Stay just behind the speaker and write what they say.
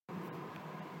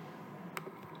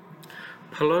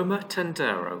Paloma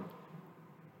Tendero.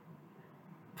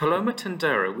 Paloma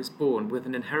Tendero was born with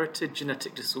an inherited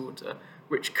genetic disorder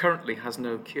which currently has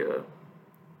no cure.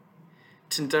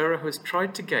 Tendero has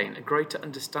tried to gain a greater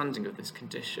understanding of this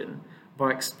condition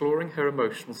by exploring her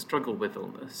emotional struggle with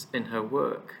illness in her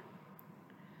work.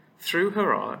 Through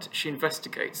her art, she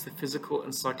investigates the physical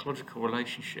and psychological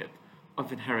relationship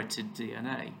of inherited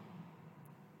DNA.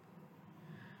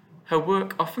 Her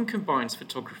work often combines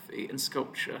photography and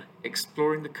sculpture,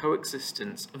 exploring the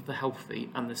coexistence of the healthy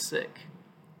and the sick.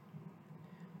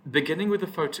 Beginning with a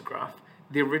photograph,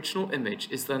 the original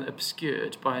image is then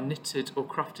obscured by a knitted or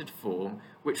crafted form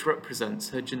which represents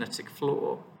her genetic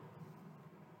flaw.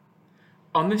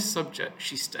 On this subject,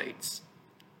 she states,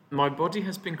 "My body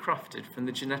has been crafted from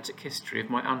the genetic history of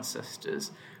my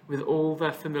ancestors with all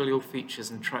their familial features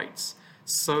and traits,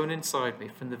 sewn inside me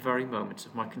from the very moment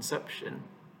of my conception.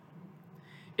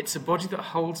 It's a body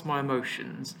that holds my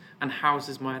emotions and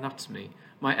houses my anatomy,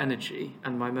 my energy,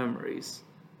 and my memories.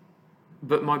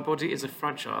 But my body is a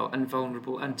fragile and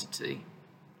vulnerable entity.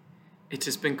 It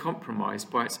has been compromised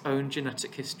by its own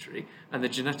genetic history and the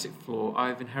genetic flaw I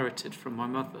have inherited from my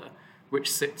mother,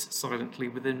 which sits silently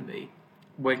within me,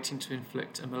 waiting to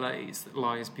inflict a malaise that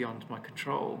lies beyond my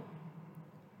control.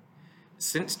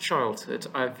 Since childhood,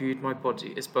 I have viewed my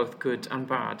body as both good and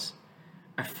bad,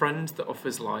 a friend that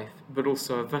offers life, but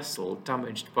also a vessel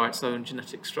damaged by its own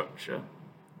genetic structure."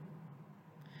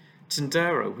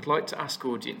 Tendero would like to ask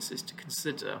audiences to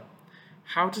consider,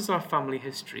 how does our family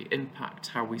history impact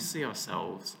how we see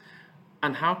ourselves,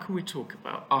 and how can we talk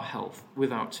about our health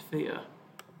without fear?